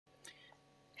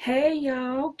Hey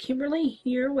y'all, Kimberly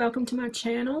here. Welcome to my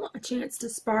channel, A Chance to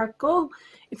Sparkle.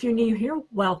 If you're new here,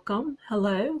 welcome.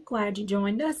 Hello, glad you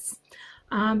joined us.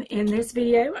 In this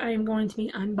video, I am going to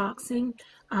be unboxing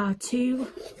two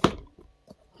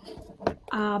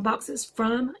boxes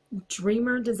from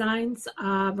Dreamer Designs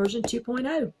version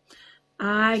 2.0.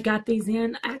 I got these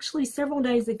in actually several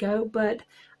days ago, but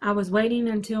I was waiting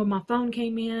until my phone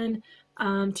came in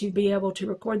to be able to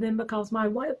record them because my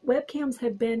webcams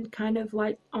have been kind of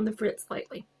like on the fritz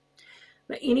lately.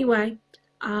 But anyway,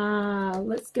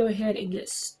 let's go ahead and get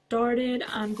started.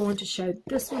 I'm going to show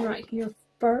this one right here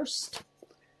first.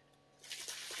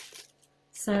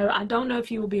 So I don't know if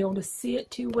you will be able to see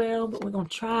it too well, but we're going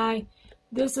to try.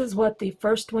 This is what the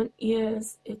first one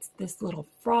is. It's this little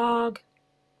frog.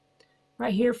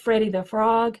 Right here, Freddy the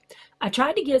Frog. I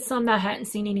tried to get some that I hadn't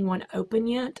seen anyone open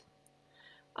yet.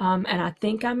 And I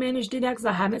think I managed to do that because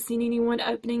I haven't seen anyone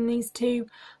opening these two.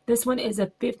 This one is a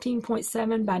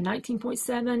 15.7 by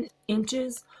 19.7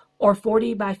 inches or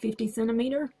 40 by 50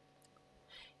 centimeter.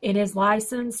 It is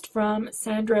licensed from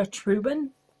Sandra Trubin.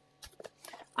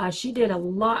 She did a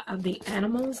lot of the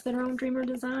animals that are on Dreamer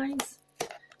Designs.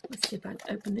 Let's see if I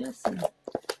can open this and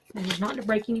manage not to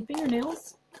break any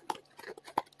fingernails.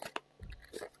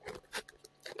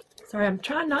 Sorry, I'm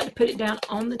trying not to put it down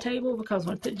on the table because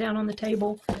when I put it down on the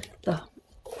table, the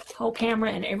whole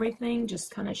camera and everything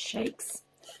just kind of shakes.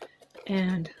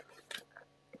 And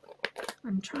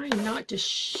I'm trying not to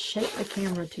shake the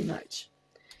camera too much.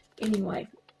 Anyway,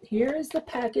 here is the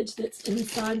package that's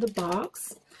inside the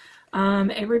box.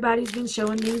 Everybody's been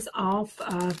showing these off.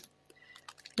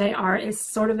 It's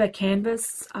sort of a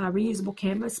canvas, reusable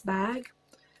canvas bag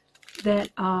that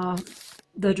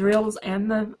the drills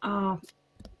and the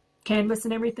canvas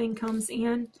and everything comes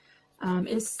in.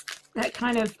 It's that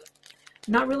kind of,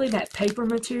 not really that paper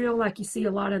material like you see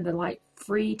a lot of the like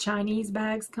free Chinese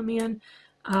bags come in.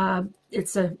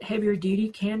 It's a heavier duty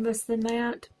canvas than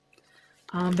that,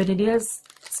 but it is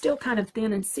still kind of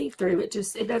thin and see-through.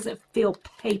 It doesn't feel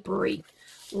papery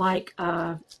like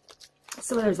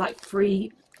some of those like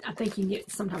free, I think you can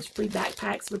get sometimes free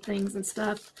backpacks with things and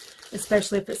stuff,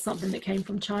 especially if it's something that came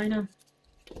from China.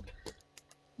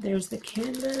 There's the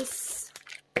canvas,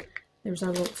 there's our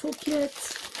little toolkit,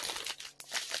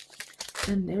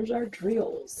 and there's our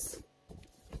drills.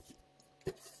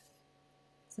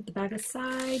 Set the bag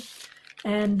aside.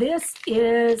 And this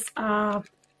is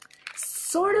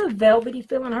sort of velvety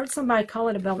feeling. I heard somebody call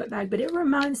it a velvet bag, but it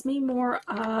reminds me more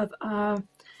of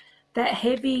that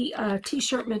heavy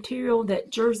t-shirt material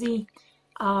that jersey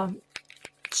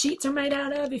sheets are made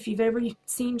out of. If you've ever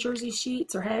seen jersey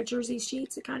sheets or had jersey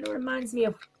sheets, it kind of reminds me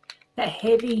of that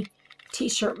heavy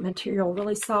t-shirt material,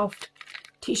 really soft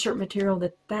t-shirt material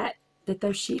that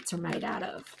those sheets are made out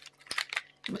of.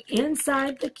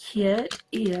 Inside the kit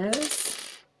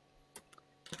is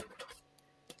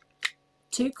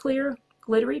two clear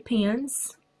glittery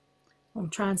pins. I'm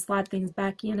trying to slide things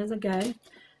back in as I go.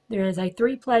 There is a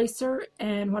 3-placer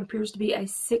and what appears to be a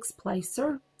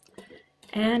 6-placer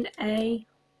and a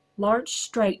large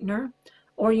straightener,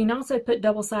 or you can also put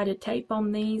double-sided tape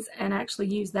on these and actually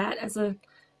use that as a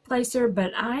placer,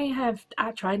 but I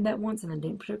tried that once and I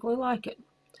didn't particularly like it,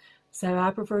 so I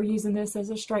prefer using this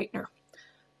as a straightener.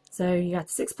 So you got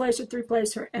the 6-placer,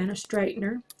 3-placer, and a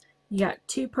straightener. You got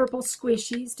 2 purple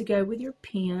squishies to go with your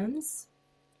pins.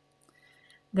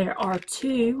 There are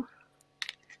 2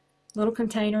 little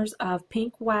containers of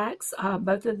pink wax,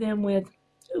 both of them with,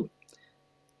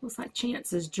 looks like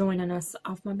Chance is joining us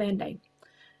off my Band-Aid.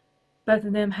 Both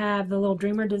of them have the little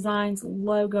Dreamer Designs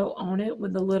logo on it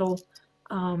with the little,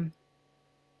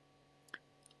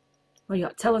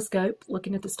 telescope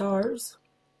looking at the stars.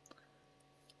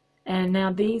 And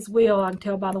now these will, I can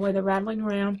tell by the way they're rattling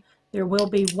around, there will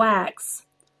be wax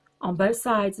on both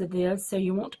sides of this, so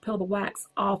you want to peel the wax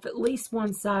off at least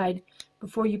one side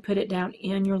before you put it down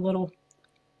in your little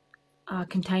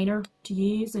container to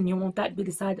use, and you'll want that to be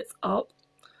the side that's up.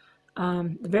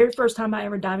 The very first time I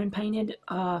ever diamond painted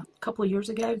a couple of years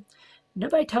ago,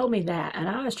 nobody told me that, and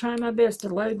I was trying my best to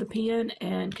load the pen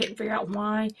and couldn't figure out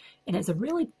why. And it's a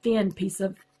really thin piece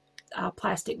of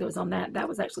plastic that was on that. That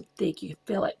was actually thick. You could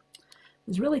feel it. It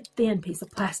was a really thin piece of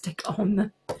plastic on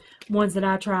the ones that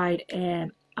I tried,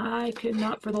 and I could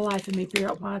not for the life of me figure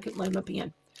out why I couldn't load my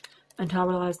pen until I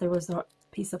realized there was a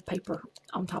piece of paper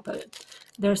on top of it.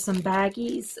 There's some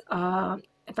baggies.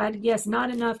 If I had to guess, not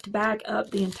enough to bag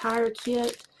up the entire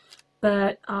kit,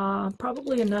 but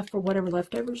probably enough for whatever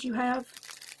leftovers you have.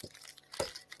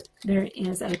 There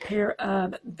is a pair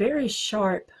of very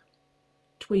sharp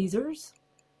tweezers,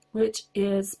 which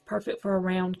is perfect for a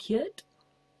round kit.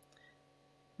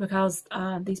 because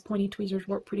these pointy tweezers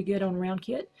work pretty good on round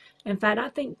kit. In fact, I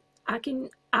think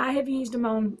I have used them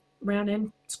on round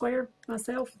and square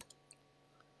myself.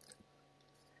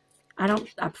 I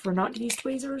prefer not to use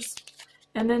tweezers.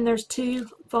 And then there's 2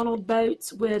 funneled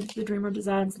boats with the Dreamer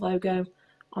Designs logo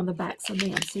on the backs of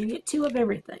them. So you get 2 of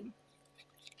everything,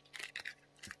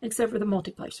 except for the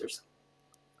multi-placers.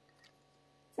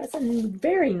 That's a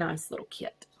very nice little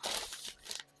kit.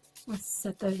 Let's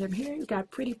set those over here. We've got a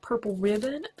pretty purple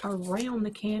ribbon around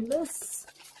the canvas.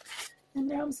 And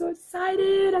now I'm so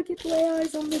excited. I get to lay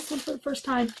eyes on this one for the first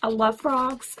time. I love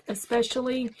frogs,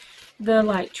 especially the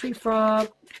like tree frog,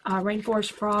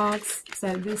 rainforest frogs.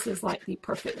 So this is like the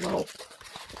perfect little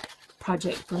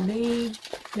project for me.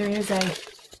 There is a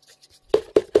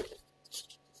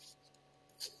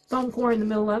foam core in the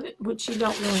middle of it, which you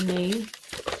don't really need.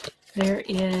 There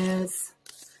is,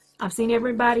 I've seen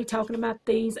everybody talking about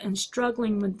these and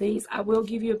struggling with these. I will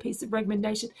give you a piece of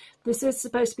recommendation. This is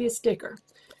supposed to be a sticker.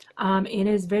 It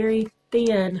is very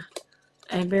thin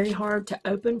and very hard to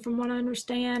open from what I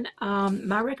understand.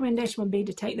 My recommendation would be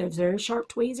to take those very sharp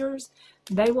tweezers.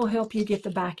 They will help you get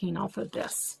the backing off of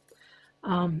this.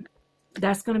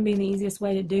 That's going to be the easiest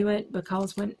way to do it,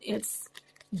 because when it's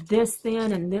this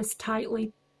thin and this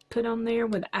tightly put on there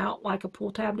without like a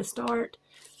pull tab to start,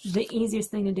 the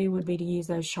easiest thing to do would be to use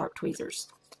those sharp tweezers.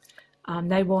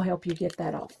 They will help you get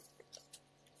that off.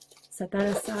 Set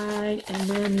that aside, and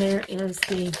then there is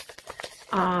the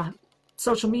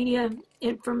social media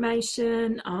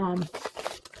information,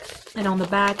 and on the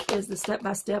back is the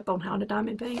step-by-step on how to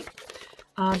diamond paint.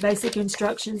 Basic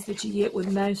instructions that you get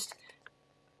with most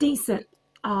decent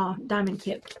diamond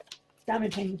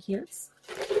painting kits.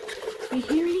 And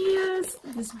here he is,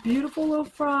 this beautiful little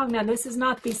frog. Now this is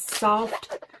not the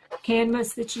soft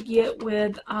canvas that you get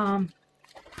with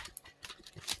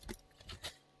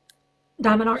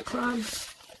Diamond Art Club.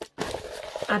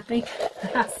 I think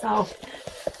I saw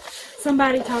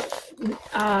somebody talk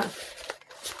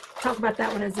about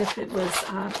that one as if it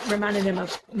was reminded them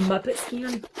of Muppet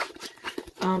skin.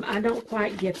 I don't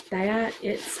quite get that.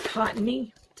 It's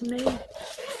cottony to me.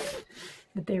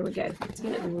 But there we go. Let's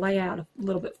get it lay out a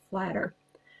little bit flatter.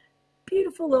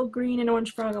 Beautiful little green and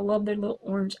orange frog. I love their little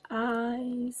orange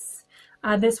eyes.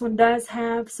 This one does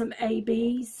have some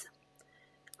ABs.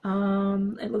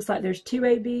 It looks like there's 2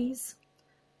 ABs.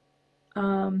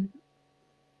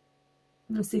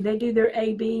 Let's see, they do their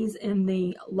ABs in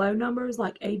the low numbers,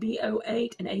 like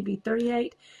AB08 and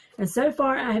AB38. And so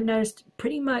far, I have noticed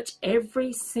pretty much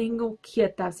every single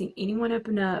kit that I've seen anyone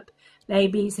open up, the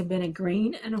ABs have been a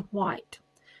green and a white.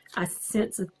 I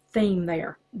sense a theme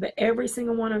there. But every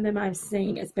single one of them I've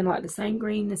seen, it's been like the same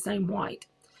green, the same white,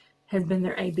 has been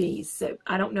their ABs. So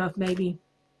I don't know if maybe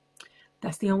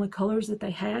that's the only colors that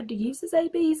they had to use as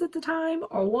ABs at the time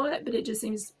or what, but it just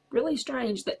seems really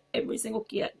strange that every single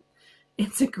kit,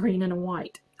 it's a green and a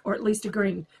white, or at least a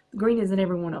green. The green is in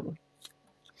every one of them.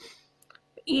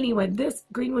 But anyway, this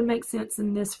green would make sense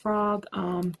in this frog.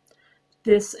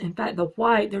 In fact, the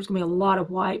white, there's going to be a lot of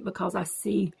white because I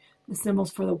see the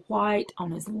symbols for the white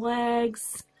on his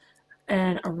legs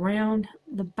and around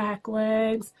the back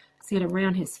legs. I see it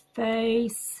around his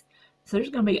face. So there's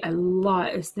going to be a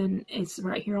lot. It's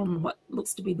right here on what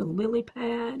looks to be the lily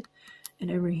pad.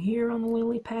 And over here on the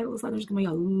lily pad, it looks like there's going to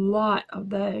be a lot of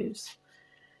those.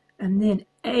 And then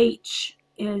H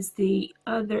is the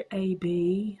other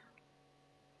AB.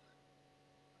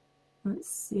 Let's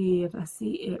see if I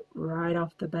see it right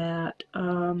off the bat.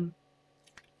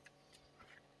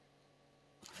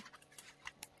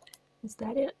 Is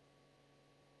that it?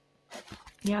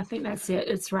 Yeah, I think that's it.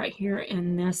 It's right here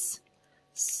in this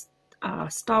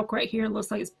stalk right here. It looks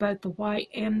like it's both the white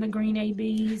and the green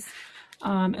ABs.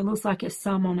 It looks like it's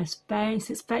some on his face.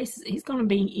 His face, he's going to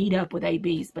be eat up with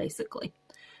ABs, basically.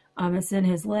 It's in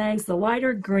his legs. The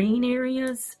lighter green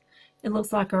areas, it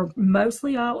looks like are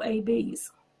mostly all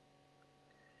ABs.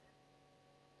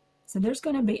 So there's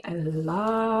going to be a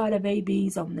lot of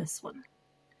ABs on this one.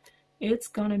 It's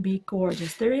going to be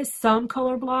gorgeous. There is some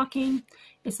color blocking.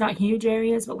 It's not huge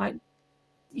areas, but like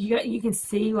you can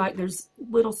see like there's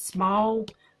little small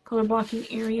color blocking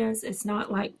areas. It's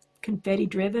not like confetti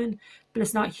driven, but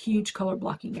it's not huge color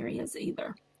blocking areas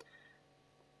either.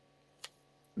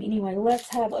 Anyway, let's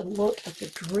have a look at the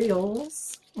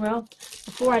drills. Well,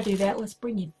 before I do that, let's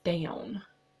bring you down.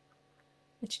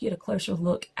 Let you get a closer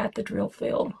look at the drill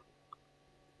field.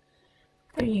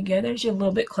 There you go. There's your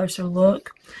little bit closer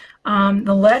look.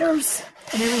 The letters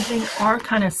and everything are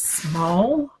kind of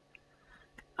small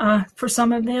for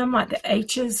some of them. Like the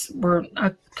H's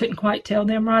I couldn't quite tell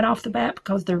them right off the bat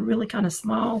because they're really kind of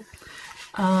small.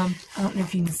 I don't know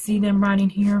if you can see them right in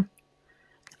here.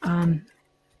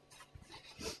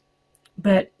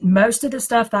 But most of the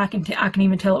stuff that I can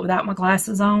even tell it without my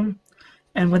glasses on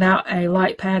and without a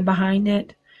light pad behind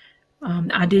it.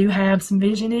 I do have some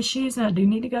vision issues, and I do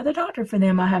need to go to the doctor for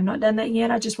them. I have not done that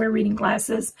yet. I just wear reading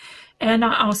glasses, and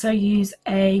I also use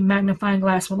a magnifying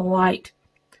glass with a light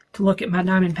to look at my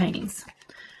diamond paintings.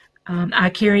 I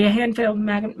carry a handheld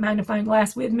magnifying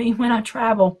glass with me when I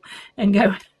travel and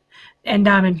go and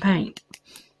diamond paint.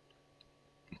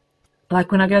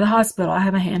 Like when I go to the hospital, I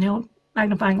have a handheld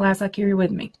magnifying glass I carry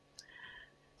with me.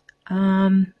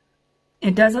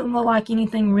 It doesn't look like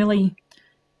anything really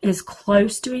is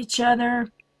close to each other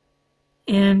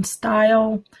in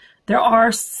style. There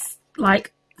are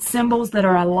like symbols that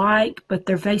are alike, but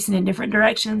they're facing in different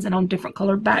directions and on different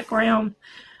colored background.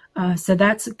 So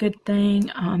that's a good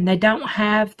thing. They don't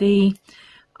have the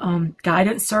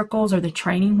guidance circles or the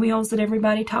training wheels that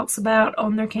everybody talks about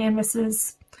on their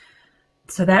canvases.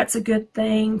 So that's a good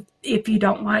thing. If you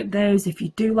don't like those, if you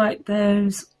do like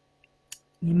those,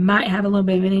 you might have a little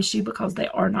bit of an issue because they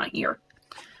are not here.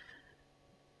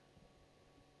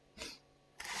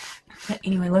 But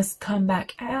anyway, let's come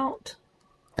back out.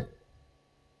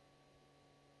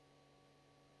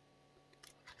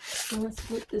 So let's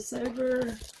flip this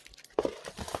over.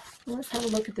 Let's have a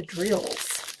look at the drills.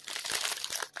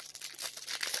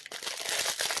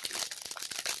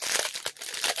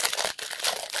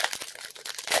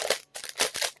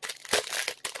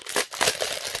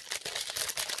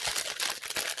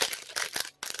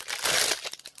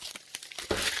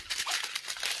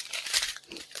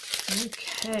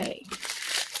 Okay.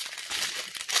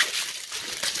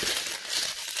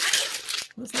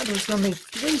 Looks like there's going to be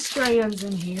 3 strands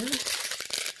in here.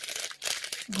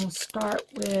 We'll start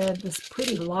with this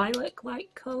pretty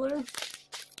lilac-like color.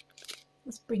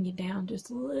 Let's bring you down just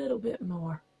a little bit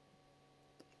more.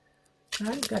 All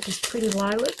right, we've got this pretty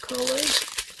lilac color.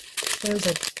 There's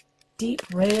a deep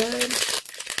red.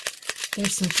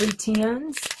 There's some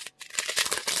 310s.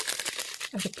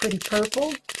 There's a pretty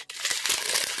purple.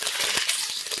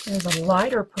 There's a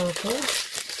lighter purple.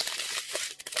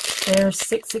 There's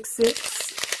 666.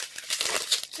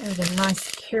 There's a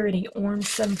nice carroty orange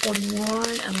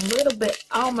 741. And a little bit,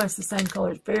 almost the same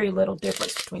colors. Very little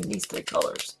difference between these 3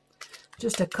 colors.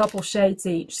 Just a couple shades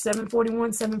each.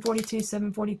 741, 742,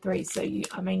 743. So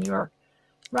you're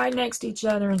right next to each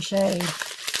other in shade.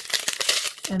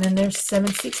 And then there's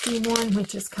 761,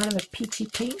 which is kind of a peachy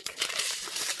pink.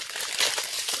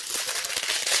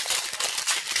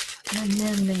 And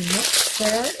then the next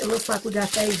set, it looks like we got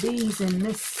the ABs in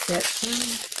this section.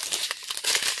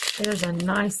 There's a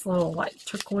nice little like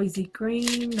turquoisey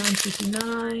green,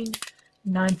 959,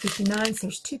 959. So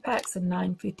there's 2 packs of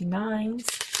 959s.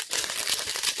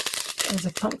 There's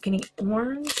a pumpkiny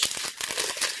orange.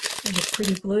 There's a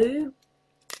pretty blue.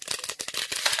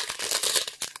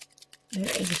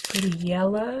 There is a pretty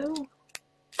yellow.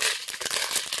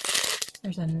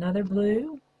 There's another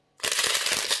blue.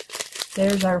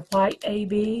 There's our white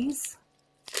ABs.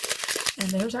 And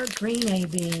there's our green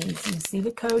ABs. You see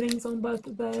the coatings on both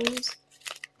of those.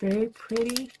 Very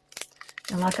pretty.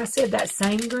 And like I said, that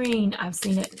same green, I've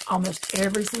seen it in almost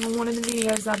every single one of the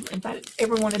videos. In fact,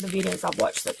 every one of the videos I've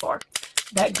watched so far.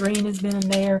 That green has been in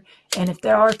there. And if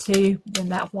there are 2, then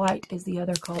that white is the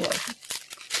other color.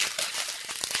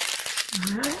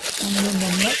 Alright, and then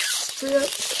the next strip,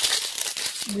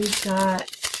 we've got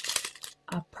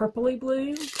a purpley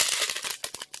blue.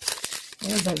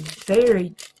 There's a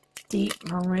very deep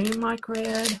maroon like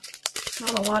red.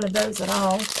 Not a lot of those at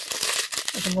all.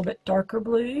 There's a little bit darker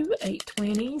blue,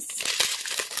 820s.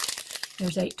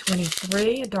 There's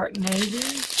 823, a dark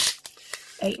navy.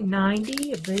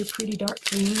 890, a very pretty dark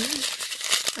green.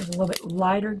 There's a little bit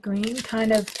lighter green,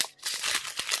 kind of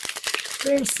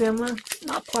very similar,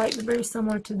 not quite, but very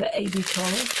similar to the AB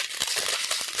color.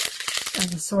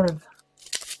 There's a sort of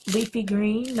leafy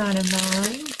green,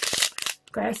 909.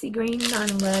 Grassy green,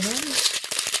 911.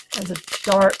 There's a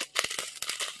dark,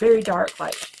 very dark,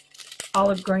 like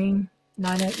olive green,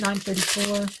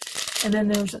 934. And then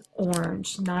there's an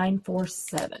orange,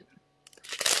 947.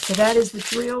 So that is the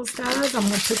drills, guys. I'm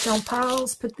going to put you on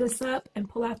pause, put this up, and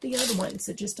pull out the other one.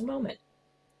 So just a moment.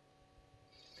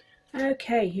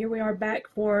 Okay, here we are back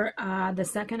for the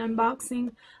second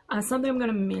unboxing. Something I'm going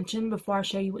to mention before I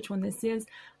show you which one this is.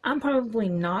 I'm probably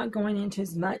not going into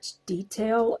as much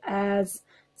detail as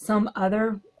some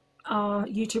other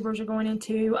YouTubers are going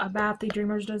into about the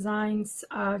Dreamers Designs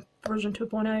version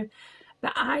 2.0,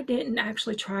 but I didn't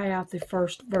actually try out the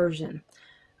first version.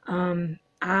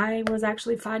 I was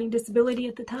actually fighting disability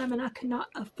at the time, and I could not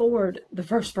afford the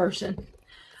first version.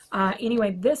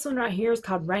 Anyway, this one right here is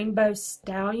called Rainbow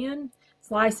Stallion. It's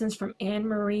license from Anne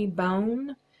Marie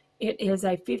Bone. It is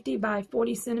a 50 by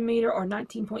 40 centimeter or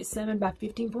 19.7 by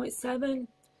 15.7.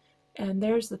 And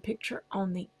there's the picture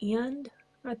on the end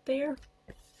right there.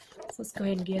 So let's go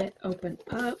ahead and get it opened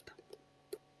up.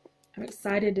 I'm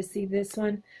excited to see this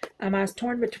one. I was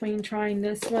torn between trying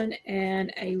this one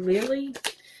and a lily.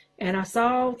 And I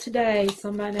saw today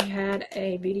somebody had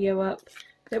a video up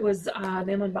that was them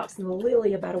unboxing the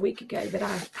lily about a week ago that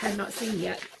I had not seen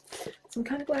yet. So I'm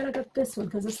kind of glad I got this one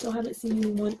because I still haven't seen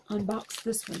anyone unbox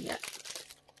this one yet.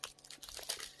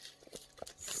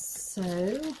 So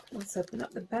let's open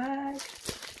up the bag.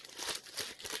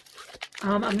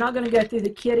 I'm not going to go through the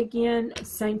kit again.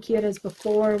 Same kit as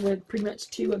before with pretty much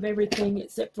 2 of everything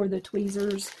except for the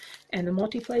tweezers and the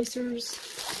multi-placers.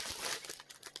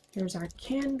 Here's our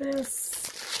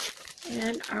canvas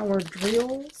and our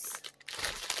drills.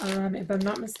 If I'm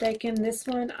not mistaken, this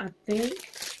one I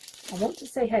want to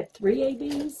say had 3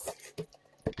 ABs.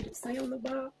 Did it say on the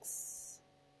box?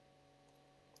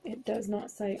 It does not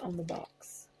say on the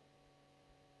box.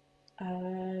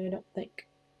 I don't think.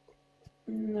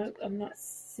 Nope, I'm not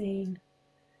seeing.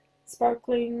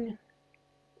 Sparkling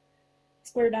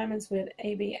square diamonds with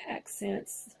AB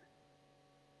accents.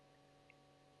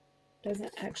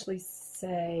 Doesn't actually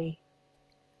say.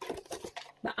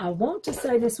 But I want to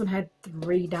say this one had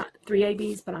 3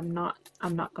 ABs, but I'm not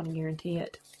going to guarantee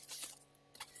it.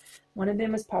 One of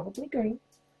them is probably green.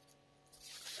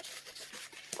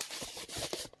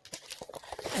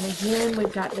 And again,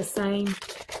 we've got the same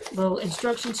little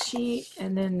instruction sheet,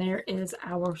 and then there is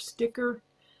our sticker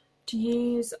to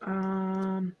use.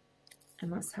 And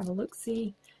let's have a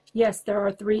look-see. Yes, there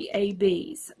are 3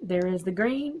 ABs. There is the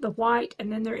green, the white,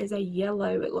 and then there is a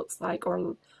yellow, it looks like,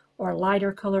 or a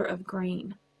lighter color of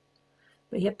green.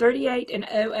 But you have 38 and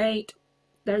 08.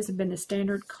 Those have been the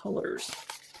standard colors.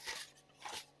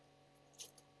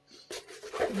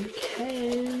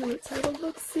 Okay, let's have a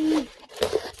look-see.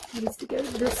 It needs to go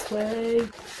this way.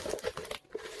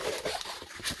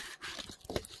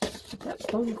 That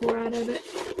foam core out of it.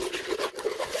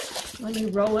 Let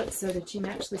me roll it so that you can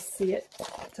actually see it,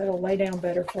 so it'll lay down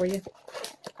better for you.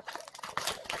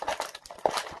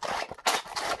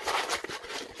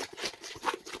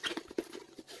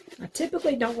 I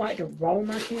typically don't like to roll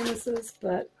my canvases,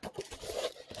 but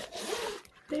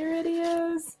there it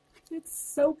is. It's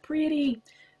so pretty.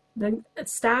 The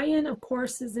stallion, of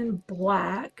course, is in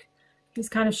black. He's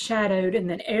kind of shadowed, and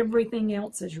then everything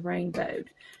else is rainbowed.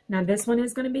 Now, this one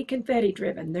is going to be confetti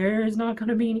driven. There's not going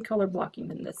to be any color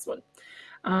blocking in this one.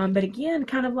 But again,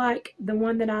 kind of like the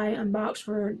one that I unboxed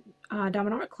for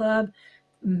Diamond Art Club,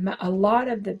 a lot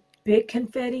of the big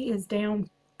confetti is down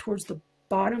towards the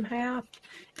bottom half.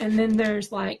 And then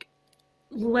there's like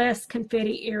less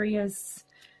confetti areas.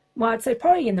 Well, I'd say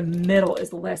probably in the middle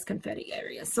is the less confetti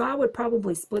area. So I would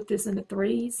probably split this into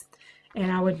 3s.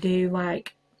 And I would do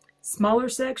like smaller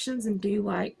sections and do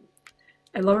like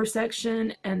a lower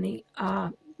section and the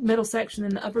middle section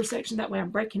and the upper section. That way I'm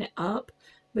breaking it up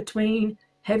between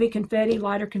heavy confetti,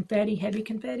 lighter confetti, heavy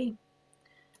confetti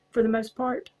for the most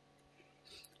part.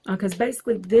 Because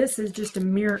basically this is just a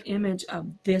mirror image of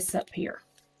this up here.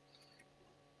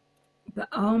 But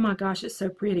oh my gosh, it's so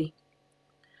pretty.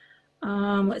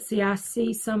 Let's see, I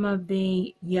see some of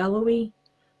the yellowy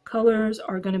colors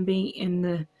are going to be in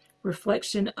the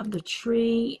reflection of the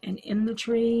tree and in the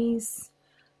trees.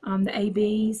 The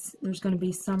ABs, there's going to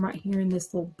be some right here in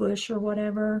this little bush or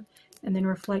whatever, and then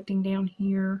reflecting down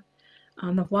here.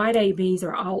 The white ABs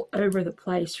are all over the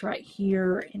place right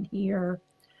here and here.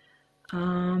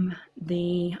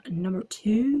 The number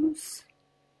 2s,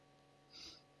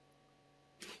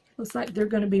 looks like they're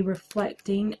going to be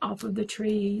reflecting off of the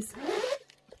trees.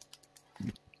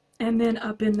 And then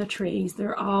up in the trees,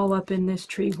 they're all up in this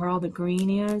tree where all the green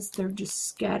is. They're just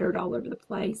scattered all over the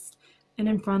place. And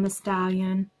in front of the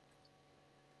stallion.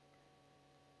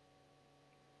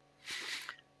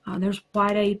 There's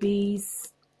white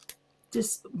ABs.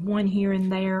 Just one here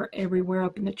and there everywhere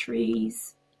up in the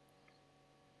trees.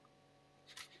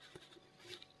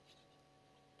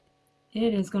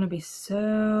 It is going to be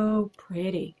so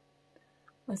pretty.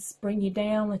 Let's bring you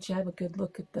down, let you have a good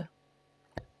look at the...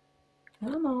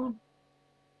 Come on.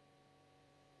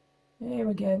 There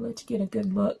we go. Let's get a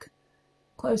good look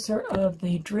closer of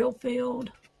the drill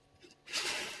field.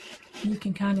 You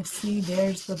can kind of see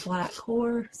there's the black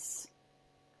horse,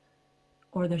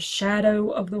 or the shadow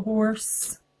of the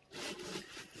horse.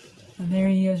 And there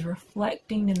he is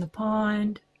reflecting in the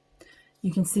pond.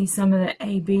 You can see some of the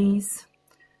ABs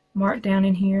marked down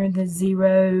in here, the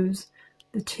 0s,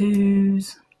 the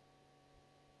 2s.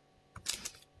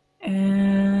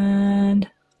 And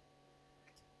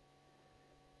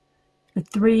The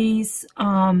threes,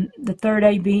 the third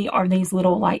AB are these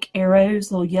little like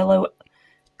arrows, little yellow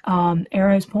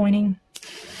arrows pointing.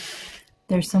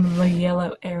 There's some of the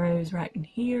yellow arrows right in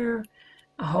here.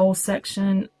 A whole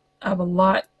section of a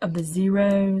lot of the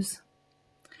zeros.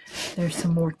 There's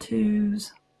some more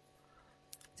twos.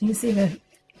 So you see the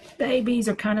ABs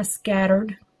are kind of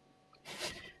scattered.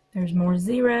 There's more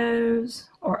zeros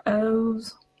or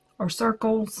O's or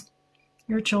circles.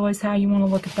 Your choice how you want to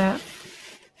look at that.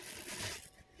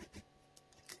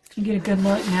 You get a good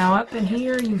look. Now up in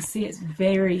here, you can see it's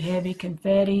very heavy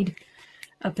confettied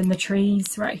up in the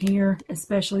trees right here,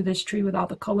 especially this tree with all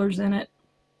the colors in it.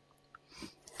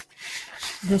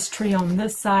 This tree on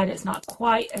this side, it's not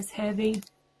quite as heavy.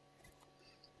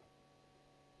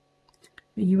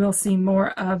 But you will see more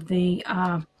of the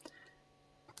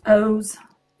O's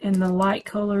in the light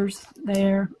colors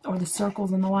there, or the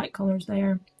circles in the light colors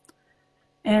there,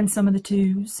 and some of the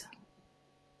twos.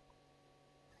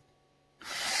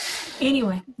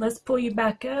 Anyway, let's pull you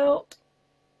back out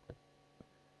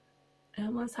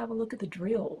and let's have a look at the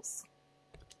drills.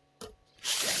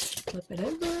 Flip it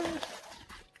over.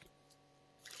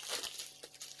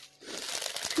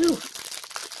 Whew.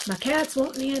 My cat's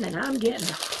wanting in and I'm getting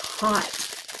hot.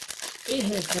 It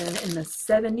has been in the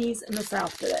 70s in the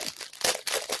south today.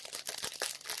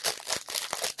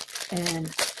 And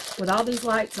with all these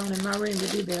lights on in my room to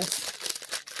do this,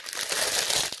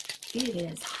 it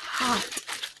is hot.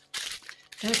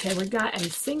 Okay, we got a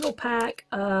single pack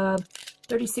of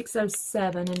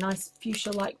 3607, a nice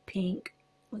fuchsia-like pink.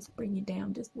 Let's bring you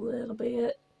down just a little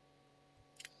bit.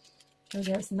 There we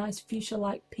go, it's a nice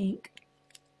fuchsia-like pink.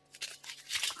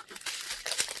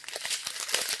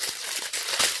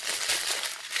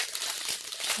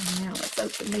 And now let's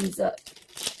open these up.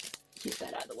 Get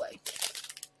that out of the way.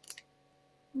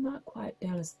 Not quite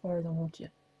down as far as I want you.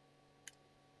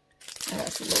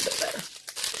 That's a little bit better.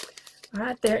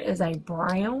 Alright, there is a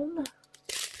brown.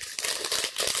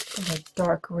 There's a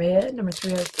dark red, number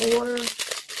 304.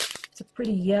 It's a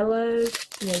pretty yellow,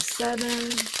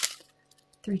 307,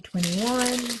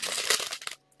 321,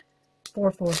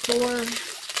 444.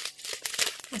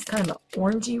 It's kind of an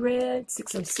orangey red,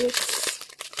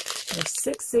 606. There's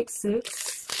 666.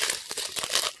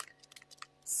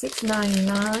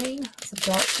 699. It's a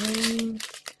dark green.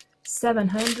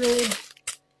 700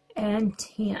 and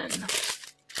 10.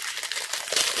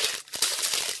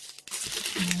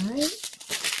 Alright.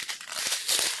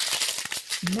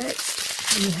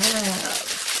 Next we have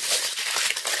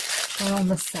on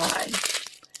the side.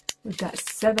 We've got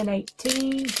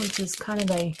 718, which is kind of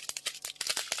a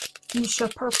fuchsia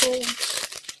purple.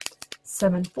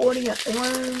 740, an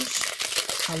orange.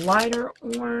 A lighter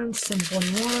orange,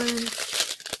 741.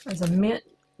 There's a mint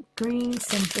green,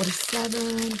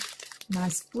 747.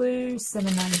 Nice blue,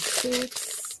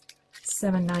 796.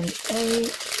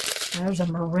 798. There's a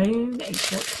maroon,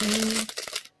 814,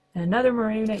 and another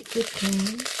maroon,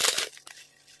 815,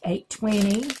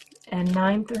 820, and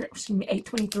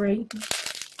 823,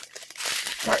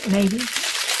 dark navy.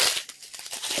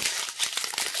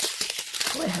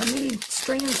 Boy, how many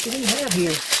strands do we have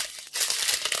here?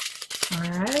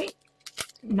 Alright,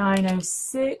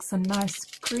 906, a nice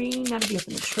green, that'll be up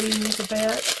in the trees a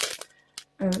bit.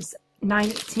 There's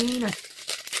 918, a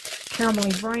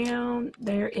caramelly brown.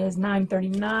 There is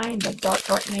 939, the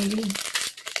dark navy.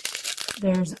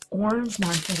 There's orange,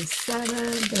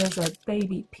 947. There's a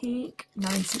baby pink,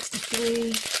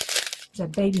 963. There's a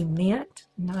baby mint,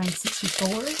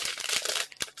 964.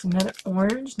 There's another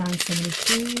orange,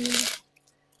 972.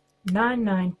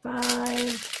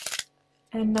 995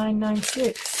 and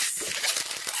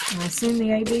 996. And I assume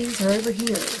the ABs are over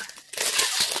here.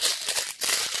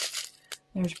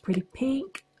 There's a pretty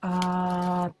pink.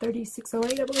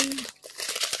 3608, I believe.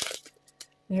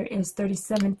 There is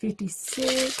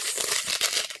 3756.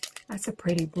 That's a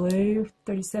pretty blue.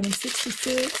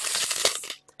 3766.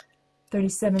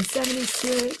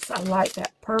 3776. I like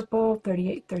that purple.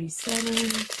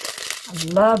 3837. I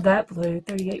love that blue.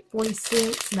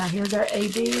 3846. Now here's our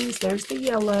ABs. There's the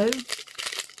yellow.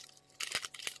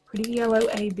 Pretty yellow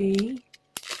AB.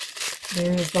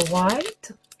 There is the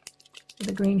white.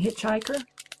 The green hitchhiker.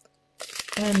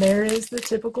 And there is the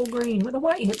typical green with a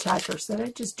white hitchhiker. So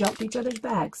they just jumped each other's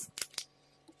bags.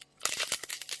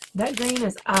 That green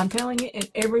is, I'm telling you, in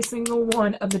every single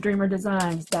one of the Dreamer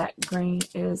designs, that green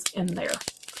is in there.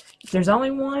 If there's only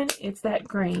one, it's that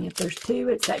green. If there's two,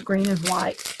 it's that green and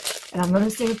white. And I'm going to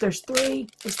assume if there's three,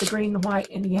 it's the green, the white,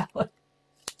 and the yellow.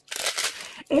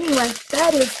 Anyway,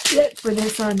 that is it for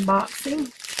this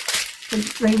unboxing. The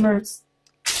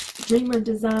Dreamer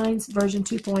Designs version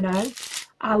 2.0.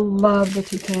 I love the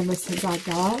two canvases I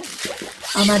got.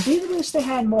 I do wish they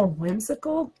had more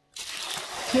whimsical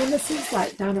canvases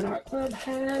like Diamond Art Club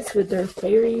has with their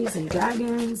fairies and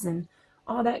dragons and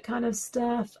all that kind of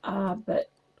stuff. But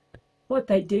what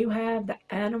they do have, the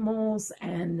animals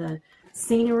and the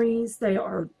sceneries, they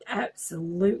are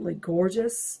absolutely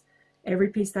gorgeous. Every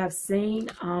piece that I've seen.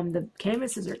 The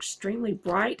canvases are extremely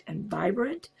bright and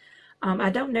vibrant. I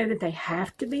don't know that they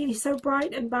have to be so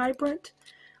bright and vibrant.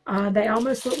 They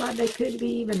almost look like they could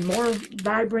be even more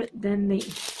vibrant than the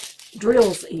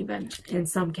drills even in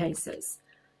some cases.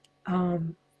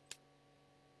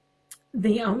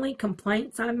 The only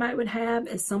complaints I might would have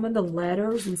is some of the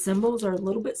letters and symbols are a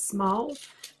little bit small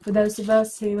for those of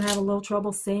us who have a little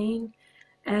trouble seeing.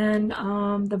 And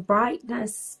the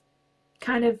brightness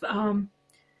kind of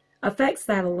affects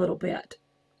that a little bit.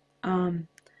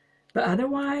 But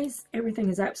otherwise, everything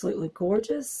is absolutely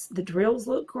gorgeous. The drills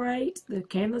look great. The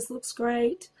canvas looks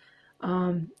great.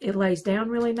 It lays down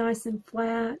really nice and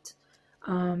flat.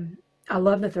 I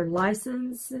love that they're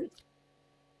licensed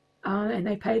and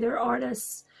they pay their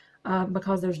artists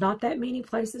because there's not that many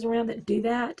places around that do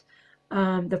that.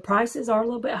 The prices are a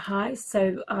little bit high,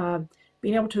 so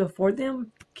being able to afford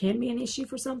them can be an issue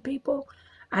for some people.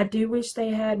 I do wish they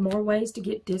had more ways to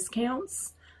get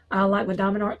discounts. Like with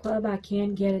Diamond Art Club, I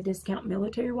can get a discount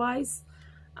military-wise.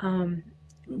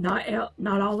 Not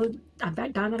all of, in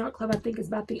fact, Diamond Art Club I think is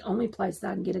about the only place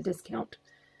that I can get a discount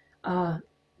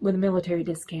with a military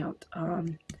discount.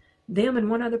 Them and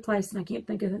one other place, and I can't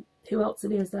think of who else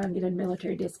it is that I can get a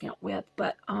military discount with.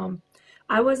 But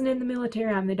I wasn't in the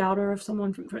military. I'm the daughter of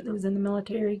someone that was in the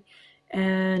military,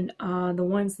 and the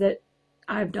ones that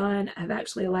I've done have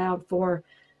actually allowed for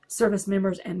service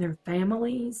members and their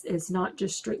families. It's not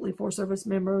just strictly for service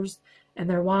members and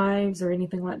their wives or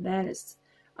anything like that. It's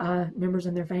members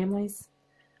and their families.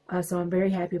 So I'm very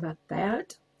happy about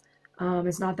that.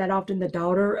 It's not that often the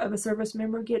daughter of a service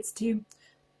member gets to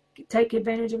take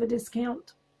advantage of a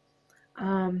discount.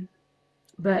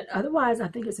 But otherwise, I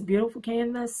think it's a beautiful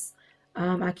canvas.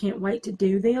 I can't wait to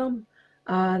do them.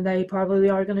 They probably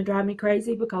are going to drive me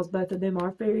crazy because both of them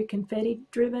are very confetti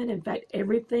driven. In fact,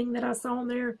 everything that I saw on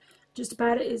there, just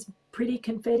about it, is pretty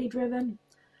confetti driven.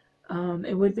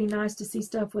 It would be nice to see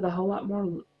stuff with a whole lot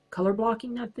more color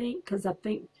blocking, I think, because I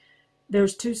think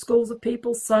there's two schools of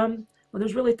people. Well,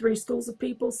 there's really three schools of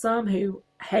people. Some who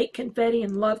hate confetti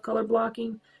and love color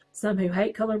blocking. Some who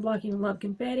hate color blocking and love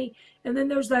confetti. And then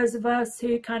there's those of us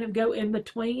who kind of go in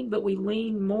between, but we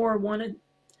lean more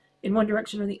in one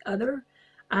direction or the other.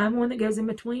 I'm one that goes in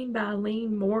between, but I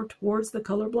lean more towards the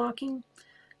color blocking.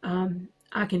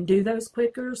 I can do those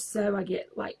quicker, so I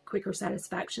get like quicker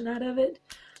satisfaction out of it.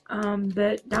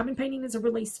 But diamond painting is a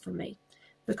release for me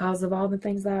because of all the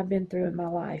things that I've been through in my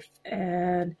life.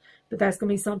 But that's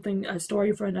going to be a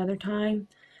story for another time.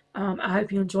 I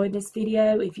hope you enjoyed this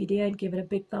video. If you did, give it a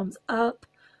big thumbs up.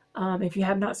 If you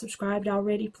have not subscribed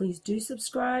already, please do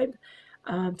subscribe.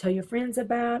 Tell your friends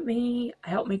about me.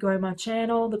 Help me grow my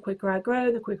channel. The quicker I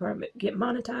grow, the quicker I get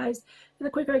monetized. And the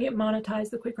quicker I get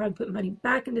monetized, the quicker I can put money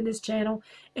back into this channel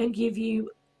and give you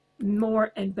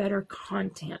more and better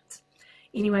content.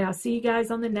 Anyway, I'll see you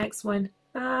guys on the next one.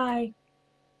 Bye.